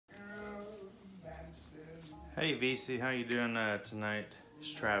Hey VC, how you doing tonight?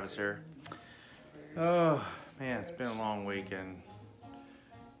 It's Travis here. Oh man, it's been a long weekend.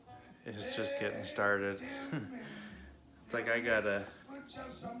 It's just getting started. It's like I got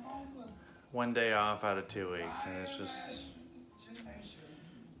one day off out of 2 weeks, and it's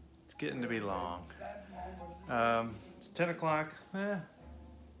getting to be long. It's 10 o'clock. It's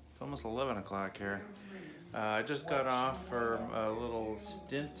almost 11 o'clock here. I just got off for a little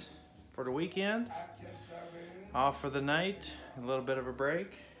stint for the weekend. Off for the night, a little bit of a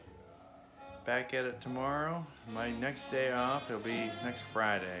break. Back at it tomorrow. My next day off, it'll be next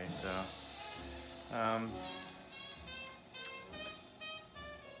Friday. So, I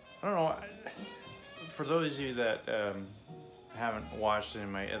don't know. For those of you that haven't watched any of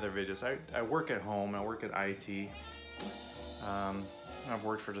my other videos, I work at home. I work at IT. I've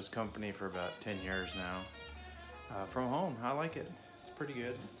worked for this company for about 10 years now. From home, I like it. It's pretty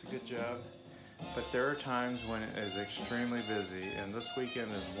good. It's a good job. But there are times when it is extremely busy, and this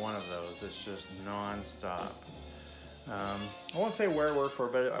weekend is one of those. It's just non-stop. I won't say where I work for,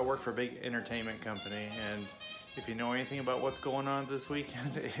 but I work for a big entertainment company, and if you know anything about what's going on this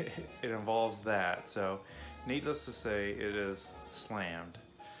weekend, it involves that. So, needless to say, it is slammed.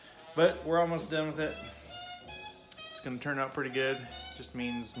 But we're almost done with it. It's going to turn out pretty good. Just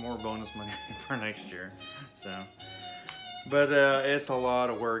means more bonus money for next year. So. But it's a lot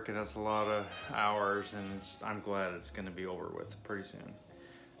of work, and it's a lot of hours, and I'm glad it's going to be over with pretty soon.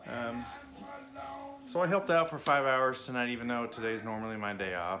 So I helped out for 5 hours tonight, even though today's normally my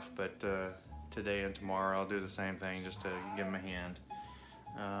day off. But today and tomorrow I'll do the same thing just to give them a hand.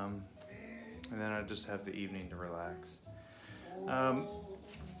 And then I just have the evening to relax.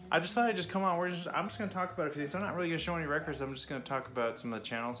 I just thought I'd just come on. I'm just going to talk about a few things. I'm not really going to show any records. I'm just going to talk about some of the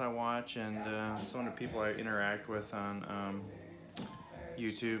channels I watch and some of the people I interact with on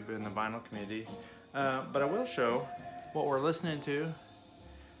YouTube and the vinyl community. But I will show what we're listening to.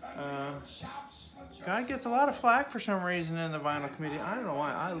 Guy gets a lot of flack for some reason in the vinyl community. I don't know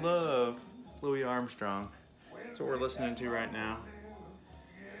why. I love Louis Armstrong. That's what we're listening to right now.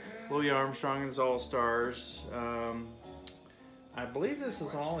 Louis Armstrong and his All Stars. I believe this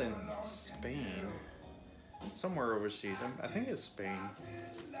is all in Spain, somewhere overseas. I think it's Spain.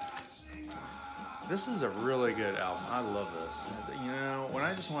 This is a really good album. I love this. You know, when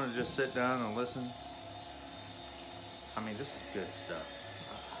I just want to just sit down and listen, I mean, this is good stuff.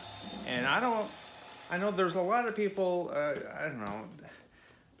 And I know there's a lot of people, I don't know,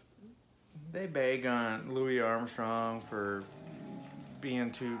 they bag on Louis Armstrong for being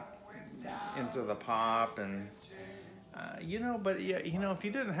too into the pop and you know, but yeah, you know, if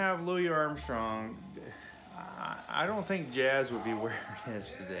you didn't have Louis Armstrong, I don't think jazz would be where it is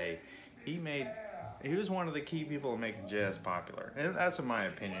today. He was one of the key people in making jazz popular, and that's in my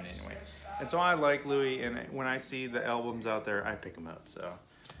opinion anyway. And so I like Louis, and when I see the albums out there, I pick them up. So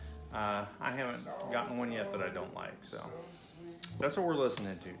I haven't gotten one yet that I don't like. So that's what we're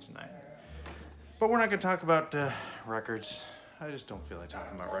listening to tonight. But we're not going to talk about records. I just don't feel like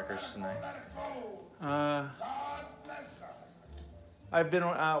talking about records tonight. I've been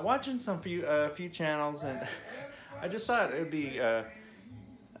watching a few channels, and I just thought it would be. I'd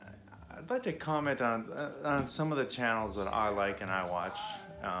like to comment on some of the channels that I like and I watch,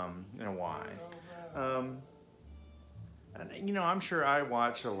 and why. And you know, I'm sure I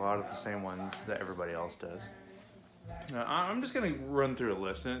watch a lot of the same ones that everybody else does. I'm just gonna run through a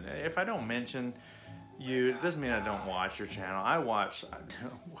list, and if I don't mention you, it doesn't mean I don't watch your channel. I watch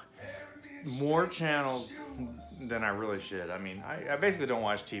more channels than I really should. I mean, I basically don't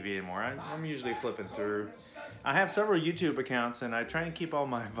watch TV anymore. I'm usually flipping through. I have several YouTube accounts, and I try and keep all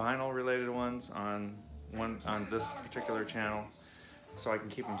my vinyl related ones on this particular channel, so I can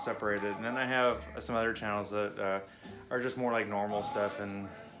keep them separated. And then I have some other channels that are just more like normal stuff, and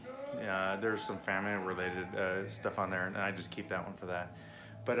there's some family related stuff on there, and I just keep that one for that.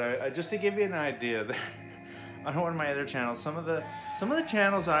 But just to give you an idea, on one of my other channels, some of the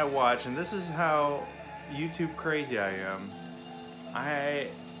channels I watch, and this is how YouTube crazy I am.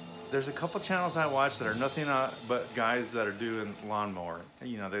 There's a couple channels I watch that are nothing but guys that are doing lawnmower.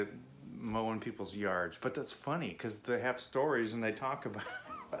 You know, they're mowing people's yards. But that's funny because they have stories and they talk about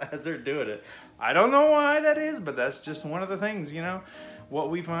as they're doing it. I don't know why that is, but that's just one of the things. You know, what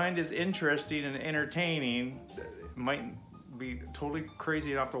we find is interesting and entertaining might be totally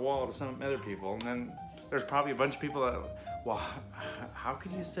crazy and off the wall to some other people, and then there's probably a bunch of people that, well, how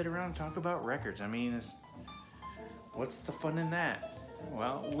could you sit around and talk about records? I mean, what's the fun in that?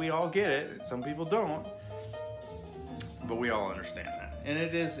 Well, we all get it. Some people don't, but we all understand that. And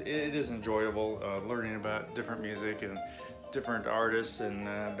it is enjoyable learning about different music and different artists and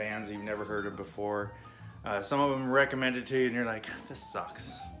bands you've never heard of before. Some of them recommend it to you and you're like, this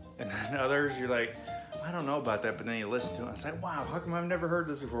sucks. And then others, you're like, I don't know about that, but then you listen to it and it's like, wow, how come I've never heard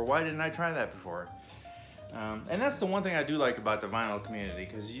this before? Why didn't I try that before? And that's the one thing I do like about the vinyl community,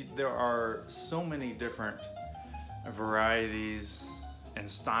 because there are so many different varieties and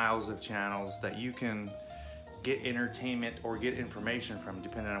styles of channels that you can get entertainment or get information from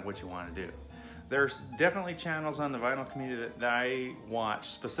depending on what you want to do. There's definitely channels on the vinyl community that I watch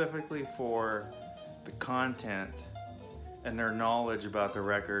specifically for the content and their knowledge about the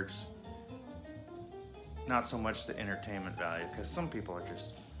records, not so much the entertainment value, because some people are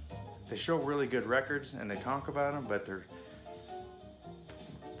just, they show really good records and they talk about them, but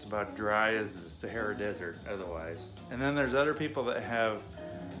it's about dry as the Sahara Desert otherwise. And then there's other people that have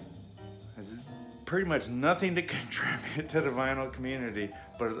pretty much nothing to contribute to the vinyl community,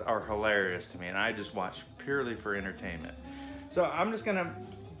 but are hilarious to me, and I just watch purely for entertainment. So I'm just gonna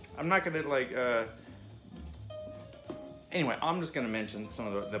mention some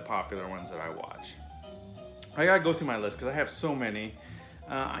of the popular ones that I watch. I gotta go through my list because I have so many.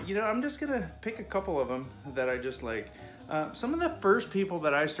 I'm just gonna pick a couple of them that I just like. Some of the first people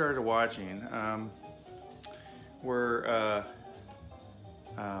that I started watching were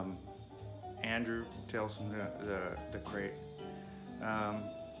Andrew Tales from the Crate,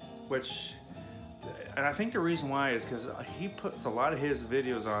 and I think the reason why is because he puts a lot of his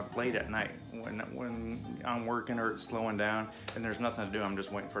videos on late at night when I'm working or it's slowing down and there's nothing to do. I'm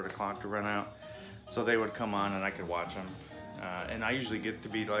just waiting for the clock to run out, so they would come on and I could watch them. And I usually get to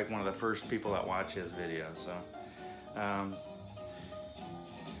be like one of the first people that watch his videos.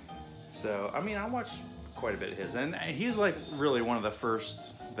 So I mean, I watch quite a bit of his, and he's like really one of the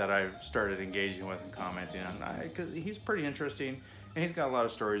first that I've started engaging with and commenting on, because he's pretty interesting and he's got a lot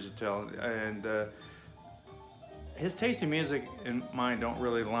of stories to tell, and his taste in music and mine don't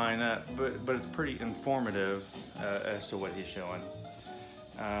really line up, but it's pretty informative as to what he's showing.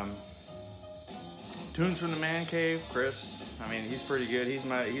 Tunes from the Man Cave, Chris. I mean, he's pretty good. He's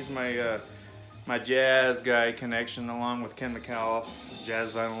my jazz guy connection, along with Ken McAuliffe,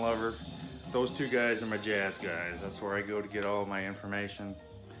 Jazz Vinyl Lover. Those two guys are my jazz guys. That's where I go to get all my information.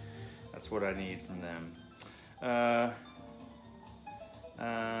 That's what I need from them.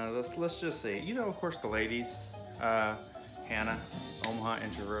 Let's just say, of course, the ladies. Hannah, Omaha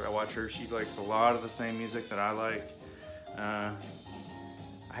Introvert. I watch her. She likes a lot of the same music that I like. I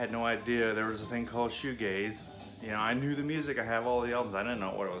had no idea there was a thing called shoegaze. I knew the music. I have all the albums. I didn't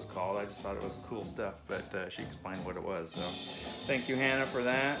know what it was called. I just thought it was cool stuff, but she explained what it was. So thank you, Hannah, for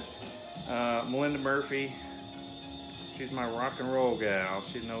that. Melinda Murphy. She's my rock and roll gal.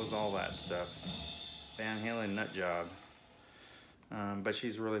 She knows all that stuff. Van Halen nut job. But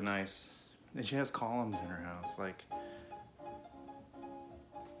she's really nice. And she has columns in her house, like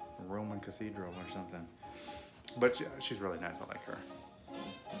a Roman cathedral or something. But she's really nice. I like her.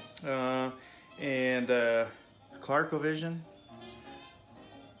 And Clarkovision.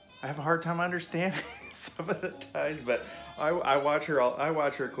 I have a hard time understanding some of the times, but I watch her. I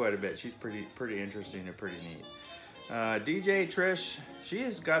watch her quite a bit. She's pretty interesting and pretty neat. DJ Trish, she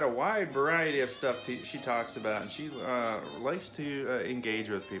has got a wide variety of stuff she talks about, and she likes to engage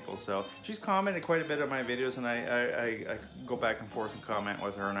with people. So she's commented quite a bit on my videos, and I go back and forth and comment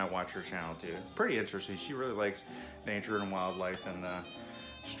with her, and I watch her channel too. It's pretty interesting. She really likes nature and wildlife and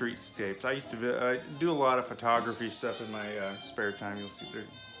streetscapes. I used to do a lot of photography stuff in my spare time. You'll see the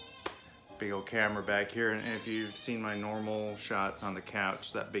big old camera back here, and if you've seen my normal shots on the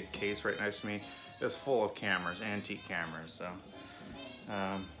couch, that big case right next to me is full of cameras, antique cameras. So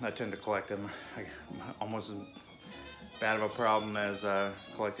I tend to collect them. Almost as bad of a problem as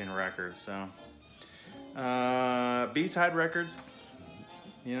collecting records. So B-side records,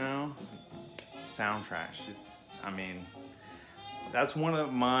 soundtracks. I mean, that's one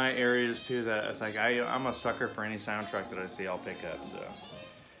of my areas too, that it's like I'm a sucker for any soundtrack that I see, I'll pick up. So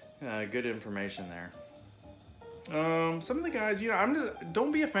good information there. Some of the guys,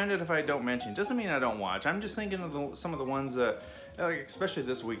 don't be offended if I don't mention. Doesn't mean I don't watch. I'm just thinking of some of the ones that, like, especially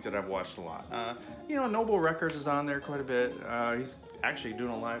this week, that I've watched a lot. Noble Records is on there quite a bit. He's actually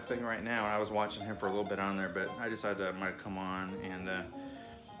doing a live thing right now. I was watching him for a little bit on there, but I decided I might come on and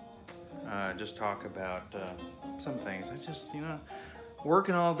just talk about some things. I just,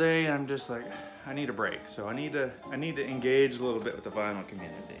 working all day, I'm just like, I need a break. So I need to engage a little bit with the vinyl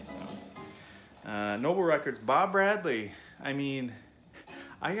community. So. Noble Records, Bob Bradley. I mean,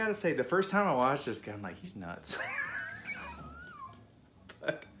 I gotta say, the first time I watched this guy, I'm like, he's nuts.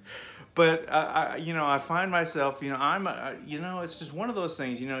 but I find myself, it's just one of those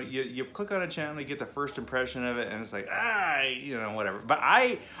things. You click on a channel, you get the first impression of it, and it's like, whatever. But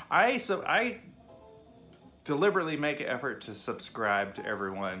I deliberately make an effort to subscribe to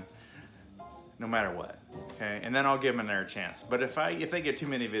everyone, no matter what. Okay, and then I'll give them their chance. But if they get too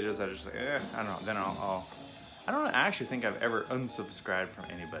many videos, I just say, I don't know. Then I don't actually think I've ever unsubscribed from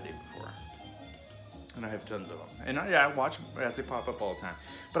anybody before. And I have tons of them. And I watch them as they pop up all the time.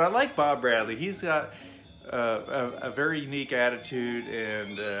 But I like Bob Bradley. He's got a very unique attitude,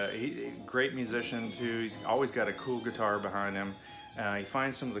 and great musician too. He's always got a cool guitar behind him. He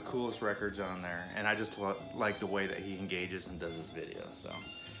finds some of the coolest records on there, and I just like the way that he engages and does his videos. So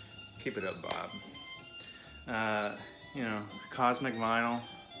keep it up, Bob. You know, Cosmic Vinyl.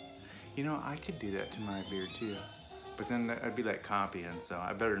 You know, I could do that to my beard too, but then I'd be like copying, so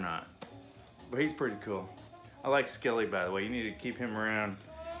I better not. But he's pretty cool. I like Skilly, by the way. You need to keep him around.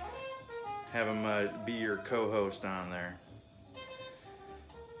 Have him be your co-host on there.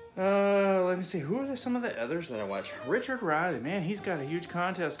 Let me see. Who are some of the others that I watch? Richard Riley, man, he's got a huge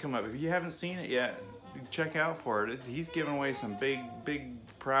contest come up. If you haven't seen it yet, check out for it. He's giving away some big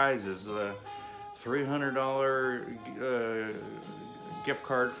prizes. $300 gift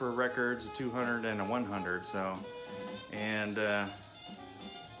card for records, $200 and a $100. So, and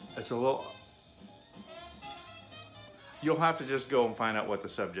it's a little. You'll have to just go and find out what the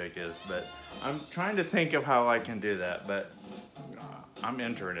subject is, but I'm trying to think of how I can do that, but I'm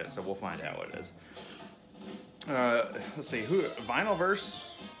entering it, so we'll find out what it is. Let's see, Vinylverse,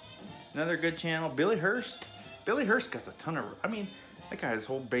 another good channel. Billy Hurst. Billy Hurst gets a ton of, I mean, that guy, his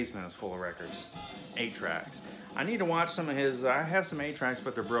whole basement is full of records, 8 tracks. I need to watch some of his, I have some 8 tracks,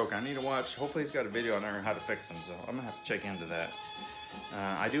 but they're broke. I need to watch, hopefully he's got a video on there on how to fix them, so I'm gonna have to check into that.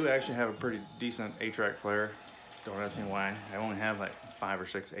 I do actually have a pretty decent 8-track player. Don't ask me why. I only have like 5 or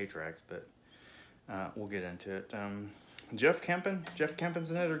 6 8-tracks, but we'll get into it. Jeff Kempin. Jeff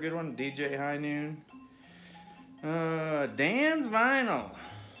Kempin's another good one. DJ High Noon. Dan's Vinyl.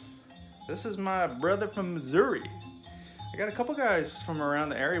 This is my brother from Missouri. I got a couple guys from around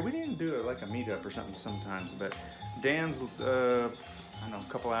the area. We need to do like a meetup or something sometimes, but Dan's, I don't know,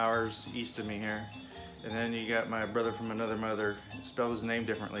 a couple hours east of me here. And then you got my brother from another mother. Spelled his name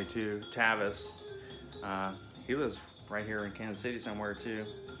differently too, Tavis. He lives right here in Kansas City somewhere too.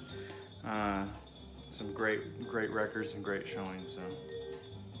 Some great records and great showings.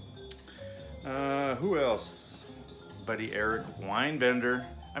 So. Who else? Buddy Eric, wine vendor.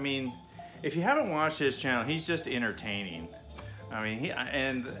 I mean, if you haven't watched his channel, he's just entertaining. I mean,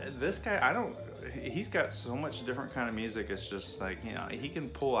 and this guy, he's got so much different kind of music. It's just like, you know, he can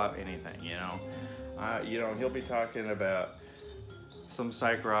pull out anything, you know. You know, he'll be talking about some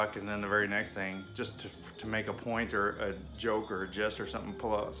psych rock, and then the very next thing, just to make a point or a joke or a jest or something,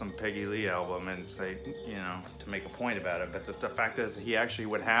 pull out some Peggy Lee album and say, you know, to make a point about it. But the fact is that he actually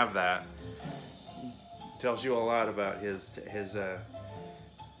would have that tells you a lot about his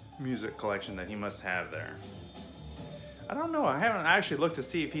music collection that he must have there. I don't know, I haven't actually looked to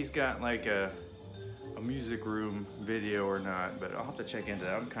see if he's got like a music room video or not, but I'll have to check into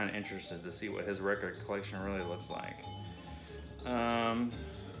that. I'm kind of interested to see what his record collection really looks like.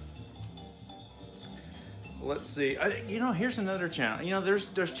 Let's see. You know, here's another channel. You know,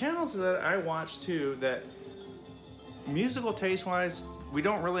 there's channels that I watch too that musical taste-wise, we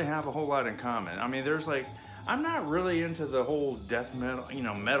don't really have a whole lot in common. I mean, there's like, I'm not really into the whole death metal, you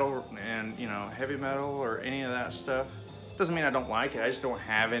know, metal and, you know, heavy metal or any of that stuff. Doesn't mean I don't like it. I just don't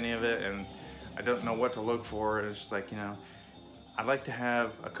have any of it, and I don't know what to look for. It's just like, you know, I'd like to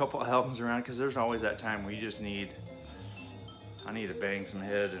have a couple albums around, because there's always that time where you just need, I need to bang some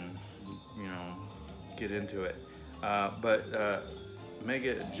head and, you know, get into it.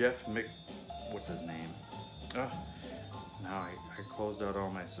 Mega Jeff Mc, what's his name? Oh, now I closed out all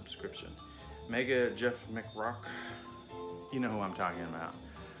my subscription. Mega Jeff McRock, you know who I'm talking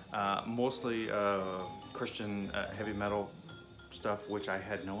about. Mostly Christian heavy metal stuff, which I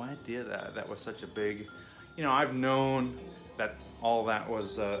had no idea that was such a big, you know, I've known that all that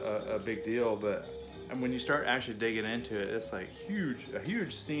was a big deal, but when you start actually digging into it, it's like a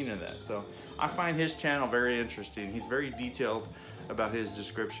huge scene of that. So I find his channel very interesting. He's very detailed about his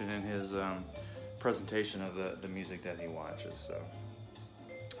description and his presentation of the music that he watches. So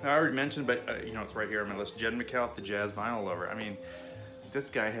I already mentioned, but you know, it's right here on my list. Jen McCall, the jazz vinyl lover. I mean, this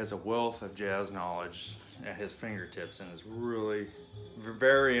guy has a wealth of jazz knowledge at his fingertips, and is really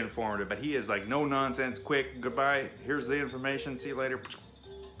very informative. But he is like, no nonsense, quick, goodbye, here's the information, see you later,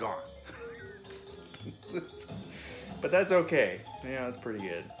 gone. But that's okay. Yeah, that's pretty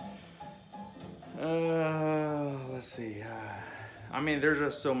good. Let's see. I mean, there's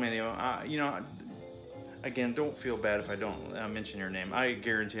just so many of them. You know, again, don't feel bad if I don't mention your name. I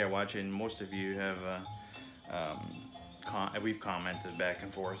guarantee I watch it, and most of you have we've commented back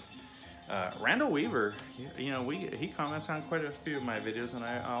and forth. Randall Weaver, you know, he comments on quite a few of my videos, and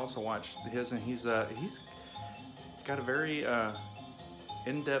I also watch his, and he's got a very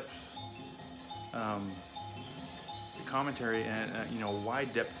in-depth commentary and you know,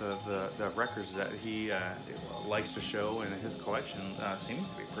 wide depth of the records that he likes to show, and his collection seems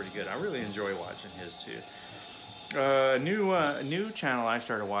to be pretty good. I really enjoy watching his too. New channel I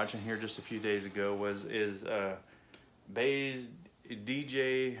started watching here just a few days ago is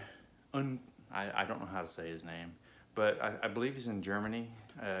baze.djunkiii. I don't know how to say his name, but I believe he's in Germany,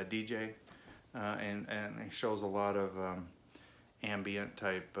 DJ, and he shows a lot of ambient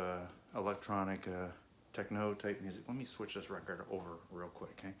type, electronic, techno type music. Let me switch this record over real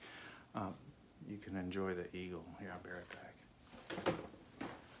quick, okay? You can enjoy the Eagle. Here, I'll be right back.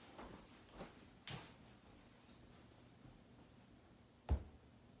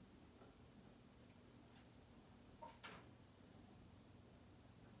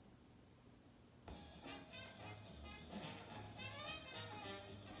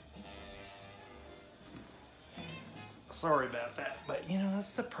 Sorry about that, but you know,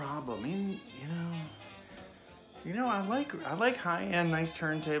 that's the problem. You know, I like high-end, nice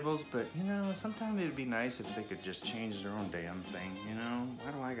turntables, but you know, sometimes it'd be nice if they could just change their own damn thing. You know,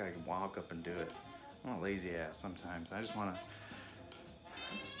 why do I gotta walk up and do it? I'm a lazy ass sometimes. I just wanna.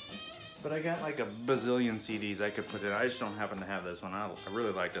 But I got like a bazillion CDs I could put in. I just don't happen to have this one. I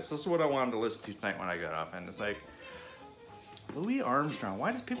really like this. This is what I wanted to listen to tonight when I got off, and it's like. Louis Armstrong.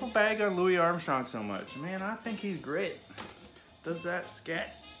 Why does people bag on Louis Armstrong so much? Man, I think he's great. Does that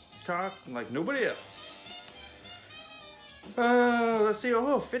scat talk like nobody else. Let's see.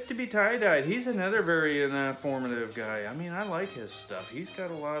 Oh, Fit to be Tie-Dyed. He's another very informative guy. I mean, I like his stuff. He's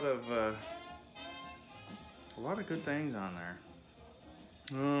got a lot of good things on there.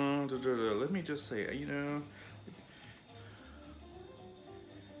 Let me just say, you know.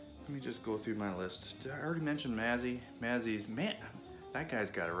 Let me just go through my list. Did I already mention Mazzy? Mazzy's, man, that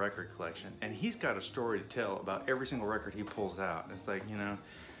guy's got a record collection, and he's got a story to tell about every single record he pulls out. It's like, you know,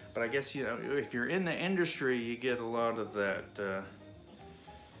 but I guess, you know, if you're in the industry, you get a lot of that,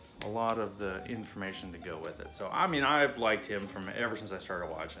 a lot of the information to go with it. So, I mean, I've liked him from ever since I started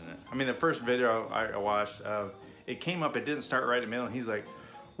watching it. I mean, the first video I watched, it came up, it didn't start right in the middle, and he's like,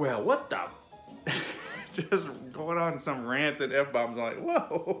 well, what the? Just going on some rant and F-bombs. I'm like,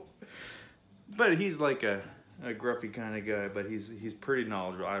 whoa. But he's like a gruffy kind of guy, but he's pretty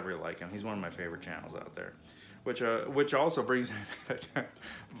knowledgeable. I really like him. He's one of my favorite channels out there. Which also brings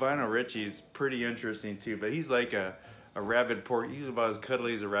Vinyl Richie's pretty interesting too, but he's like a rabid he's about as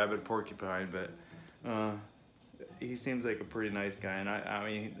cuddly as a rabid porcupine, but he seems like a pretty nice guy, and I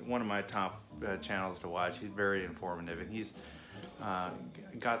mean, one of my top channels to watch. He's very informative, and he's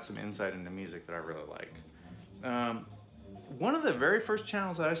got some insight into music that I really like. One of the very first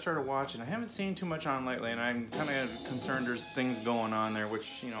channels that I started watching, I haven't seen too much on lately, and I'm kind of concerned there's things going on there,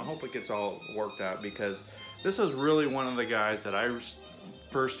 which, you know, I hope it gets all worked out, because this was really one of the guys that I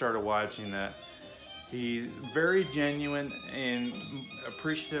first started watching that he's very genuine and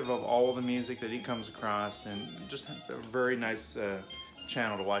appreciative of all the music that he comes across, and just a very nice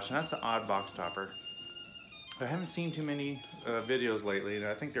channel to watch, and that's the Odd Box Topper. I haven't seen too many videos lately, and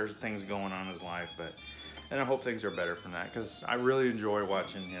I think there's things going on in his life, and I hope things are better from that, because I really enjoy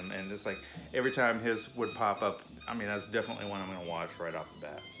watching him, and it's like every time his would pop up, I mean, that's definitely one I'm going to watch right off the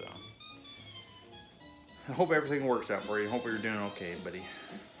bat. So I hope everything works out for you. I hope you're doing okay, buddy.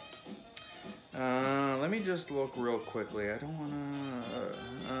 Let me just look real quickly. I don't want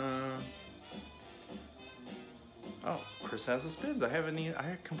to... oh, Chris Has the Spins. I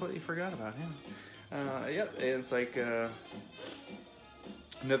completely forgot about him. Yep, it's like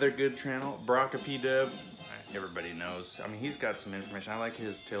another good channel. Baraka P-Dub. Everybody knows. I mean, he's got some information. I like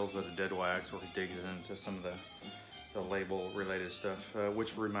his Tales of the Dead Wax, where he digs into some of the label-related stuff,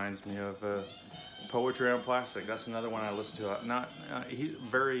 which reminds me of Poetry on Plastic. That's another one I listen to. He's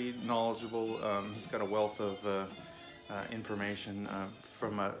very knowledgeable. He's got a wealth of information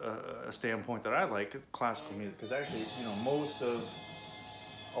from a standpoint that I like, classical music. Because actually, you know,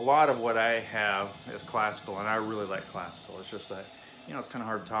 a lot of what I have is classical, and I really like classical. It's just that, you know, it's kind of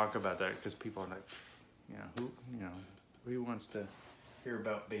hard to talk about that because people are like, who wants to hear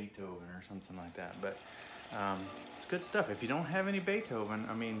about Beethoven or something like that? But it's good stuff. If you don't have any Beethoven,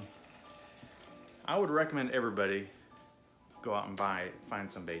 I mean, I would recommend everybody go out and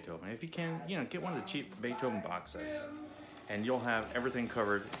find some Beethoven. If you can, you know, get one of the cheap Beethoven box sets, and you'll have everything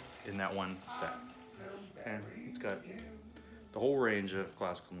covered in that one set. And it's got the whole range of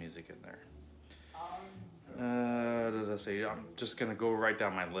classical music in there. As I say, I'm just gonna go right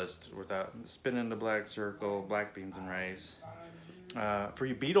down my list without spinning the black circle, black beans and rice. For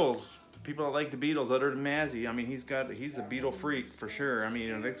you Beatles people that like the Beatles other than Mazzy. I mean, he's a Beatle freak for sure. I mean,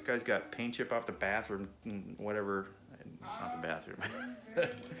 you know, this guy's got paint chip off the bathroom and whatever. It's not the bathroom.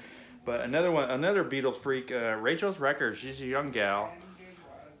 But another Beatles freak, Rachel's Records. She's a young gal.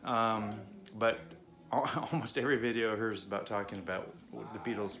 But almost every video of hers is about talking about the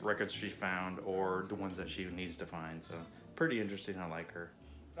Beatles records she found or the ones that she needs to find. So pretty interesting. I like her.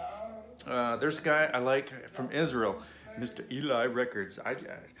 There's a guy I like from Israel, Mr. Eli Records. I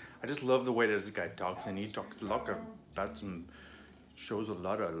just love the way that this guy talks, and he talks a lot about shows a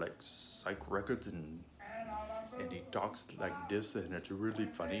lot of like psych records, and he talks like this, and it's really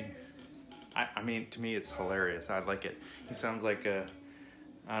funny. I mean, to me, it's hilarious. I like it. He sounds like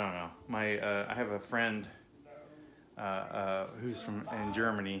I don't know. I have a friend who's in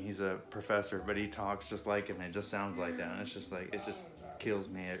Germany. He's a professor, but he talks just like him. It just sounds like that. And it's just like, it just kills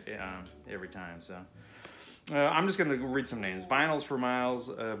me every time. So I'm just gonna read some names. Vinyls for Miles,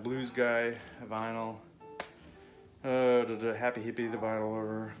 Blues Guy, Vinyl. The Happy Hippie, the Vinyl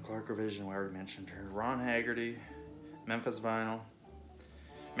over, Clark Revision, we already mentioned her. Ron Haggerty, Memphis Vinyl.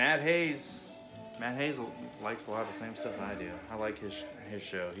 Matt Hayes. Matt Hayes likes a lot of the same stuff I do. I like his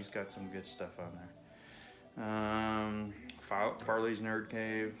show. He's got some good stuff on there. Farley's Nerd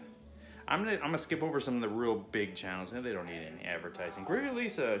Cave. I'm gonna skip over some of the real big channels. They don't need any advertising. Groovy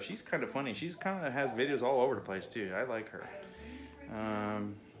Lisa, she's kind of funny. She's kind of has videos all over the place too. I like her.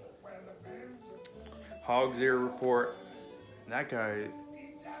 Hog's Ear Report. That guy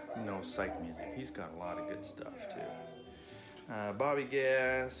knows psych music. He's got a lot of good stuff too. Bobby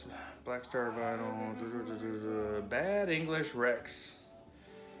Gas, Black Star Vinyl, Bad English Rex.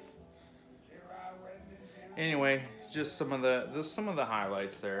 Anyway, just some of the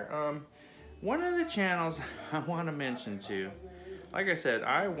highlights there. One of the channels I want to mention too, like I said,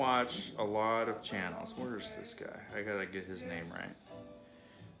 I watch a lot of channels. Where's this guy? I gotta get his name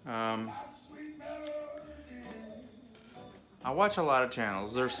right. I watch a lot of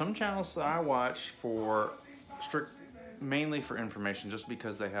channels. There's some channels that I watch for mainly for information, just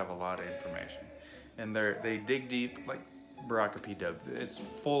because they have a lot of information, and they dig deep, like Baraka P-Dub. It's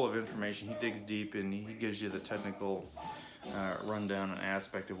full of information. He digs deep and he gives you the technical rundown and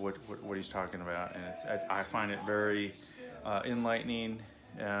aspect of what he's talking about, and I find it very enlightening,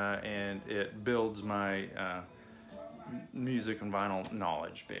 and it builds my music and vinyl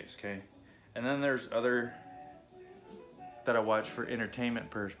knowledge base. Okay, and then there's other that I watch for entertainment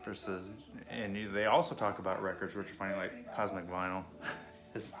purposes, and they also talk about records, which are funny, like Cosmic Vinyl.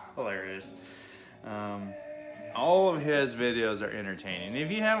 It's hilarious. All of his videos are entertaining.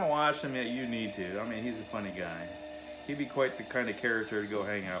 If you haven't watched them yet, you need to. I mean, he's a funny guy. He'd be quite the kind of character to go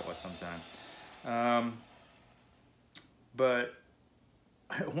hang out with sometime. But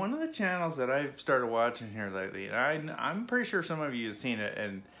one of the channels that I've started watching here lately, and I'm pretty sure some of you have seen it,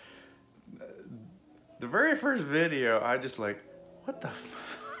 and the very first video, I just like, what the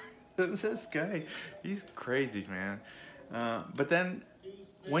fuck is this guy? He's crazy, man. But then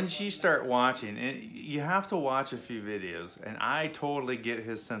once you start watching, you have to watch a few videos, and I totally get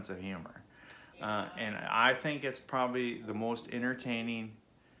his sense of humor. And I think it's probably the most entertaining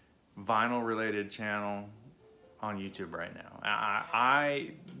vinyl-related channel on YouTube right now.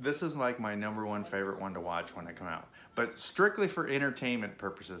 This is like my #1 favorite one to watch when it comes out, but strictly for entertainment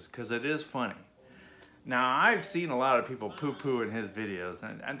purposes, because it is funny. Now, I've seen a lot of people poo-poo in his videos,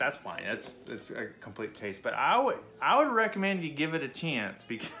 and that's fine. It's a complete taste. But I would recommend you give it a chance,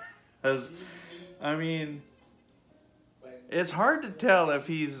 because, I mean, it's hard to tell if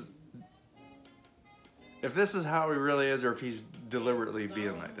this is how he really is, or if he's deliberately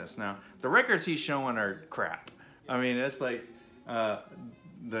being like this. Now, the records he's showing are crap. I mean, it's like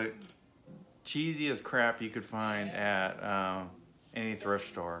the cheesiest crap you could find at any thrift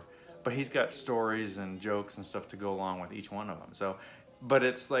store. But he's got stories and jokes and stuff to go along with each one of them. So, but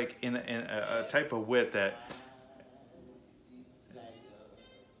it's like in a type of wit that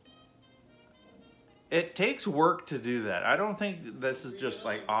it takes work to do that. I don't think this is just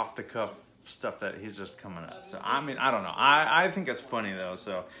like off the cuff stuff that he's just coming up. So I mean, I don't know. I think it's funny though.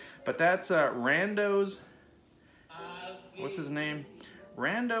 So, but that's Rando's. What's his name?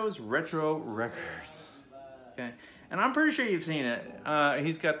 Rando's Retro Records. Okay. And I'm pretty sure you've seen it.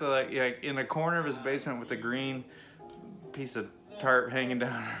 He's got the like in the corner of his basement with the green piece of tarp hanging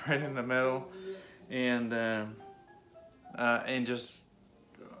down right in the middle, and just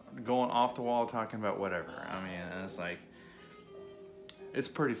going off the wall talking about whatever. I mean, it's like, it's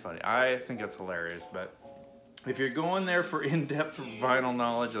pretty funny. I think it's hilarious. But if you're going there for in-depth vinyl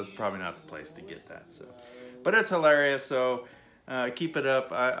knowledge, that's probably not the place to get that. So, but it's hilarious. So. Keep it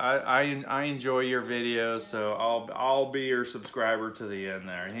up. I enjoy your videos, so I'll be your subscriber to the end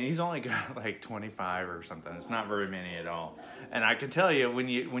there. And he's only got like 25 or something. It's not very many at all. And I can tell you, when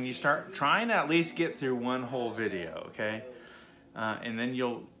you start trying to at least get through one whole video, okay, and then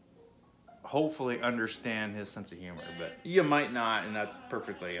you'll hopefully understand his sense of humor. But you might not, and that's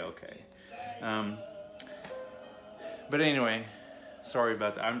perfectly okay. But anyway. Sorry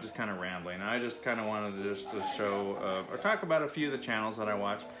about that. I'm just kind of rambling. I just kind of wanted to just to show or talk about a few of the channels that I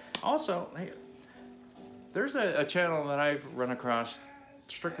watch. Also, hey, there's a channel that I've run across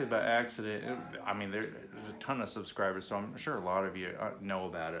strictly by accident. I mean, there's a ton of subscribers, so I'm sure a lot of you know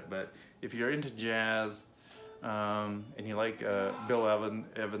about it. But if you're into jazz and you like Bill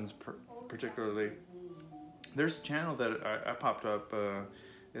Evans particularly, there's a channel that I popped up.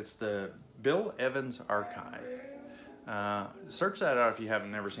 It's the Bill Evans Archive. Search that out if you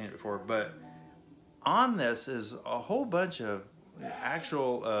haven't never seen it before. But on this is a whole bunch of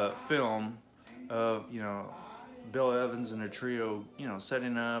actual film of, you know, Bill Evans and a trio, you know,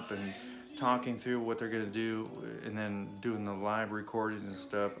 setting up and talking through what they're going to do, and then doing the live recordings and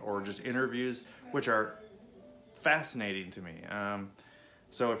stuff, or just interviews, which are fascinating to me.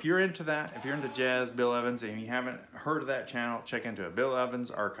 So if you're into that, if you're into jazz, Bill Evans, and you haven't heard of that channel, check into it. Bill Evans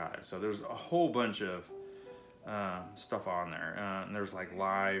Archive. So there's a whole bunch of stuff on there, and there's like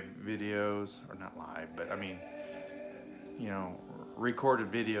live videos, or not live, but I mean, you know,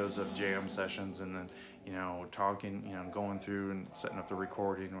 recorded videos of jam sessions, and then, you know, talking, you know, going through and setting up the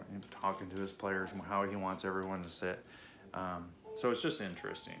recording and talking to his players and how he wants everyone to sit. So it's just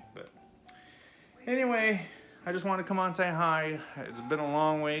interesting. But anyway, I just want to come on and say hi. It's been a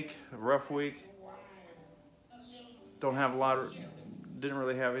long week, a rough week. Don't have a lot of, didn't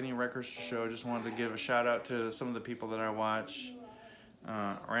really have any records to show. Just wanted to give a shout out to some of the people that I watch.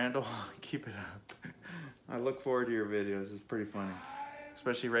 Randall, keep it up. I look forward to your videos. It's pretty funny.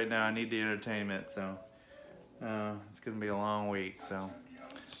 Especially right now, I need the entertainment, so it's going to be a long week. So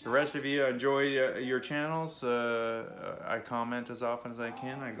the rest of you, enjoy your channels. I comment as often as I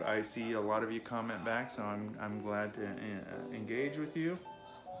can. I see a lot of you comment back, so I'm glad to engage with you.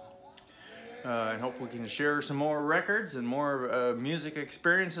 I hope we can share some more records and more music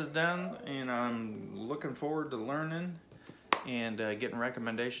experiences done, and I'm looking forward to learning and getting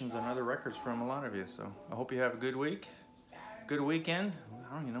recommendations on other records from a lot of you. So I hope you have a good week, good weekend.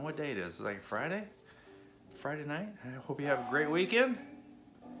 I don't even know what day it is. It's like Friday night. I hope you have a great weekend,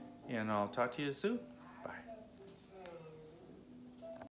 and I'll talk to you soon.